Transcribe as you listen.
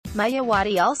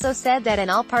Mayawati also said that an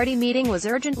all-party meeting was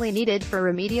urgently needed for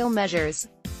remedial measures.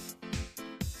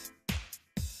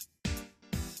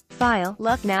 File,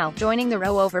 Lucknow, joining the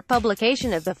row over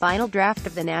publication of the final draft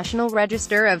of the National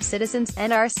Register of Citizens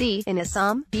 (NRC) in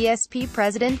Assam. BSP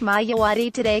President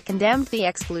Mayawati today condemned the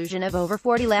exclusion of over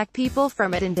 40 lakh people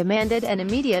from it and demanded an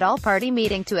immediate all-party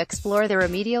meeting to explore the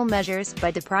remedial measures,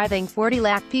 by depriving 40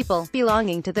 lakh people,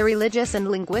 belonging to the religious and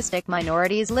linguistic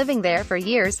minorities living there for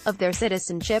years, of their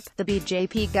citizenship. The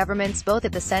BJP governments both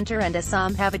at the center and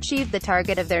Assam have achieved the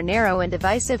target of their narrow and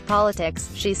divisive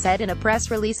politics, she said in a press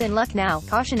release in Lucknow,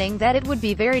 cautioning that it would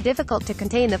be very difficult to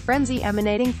contain the frenzy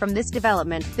emanating from this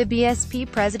development. The BSP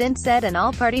president said an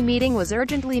all-party meeting was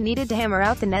urgently needed to hammer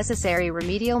out the necessary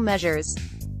remedial measures.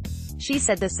 She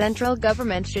said the central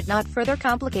government should not further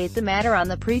complicate the matter on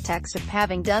the pretext of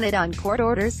having done it on court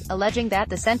orders, alleging that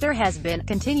the center has been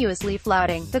continuously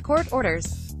flouting the court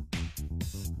orders.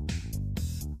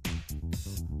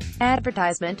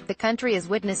 Advertisement: the country is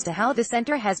witness to how the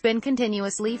center has been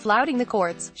continuously flouting the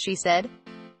courts, she said.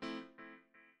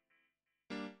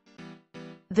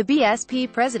 The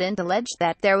BSP president alleged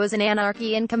that there was an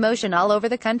anarchy and commotion all over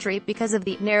the country because of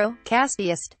the narrow,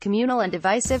 casteist, communal and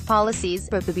divisive policies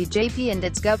of the BJP and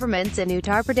its governments, and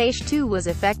Uttar Pradesh too was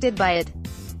affected by it.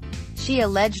 She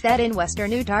alleged that in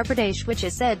western Uttar Pradesh, which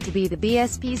is said to be the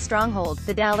BSP stronghold,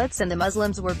 the Dalits and the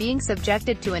Muslims were being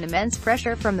subjected to an immense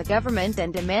pressure from the government,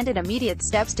 and demanded immediate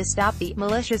steps to stop the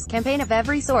malicious campaign of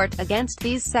every sort against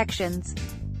these sections.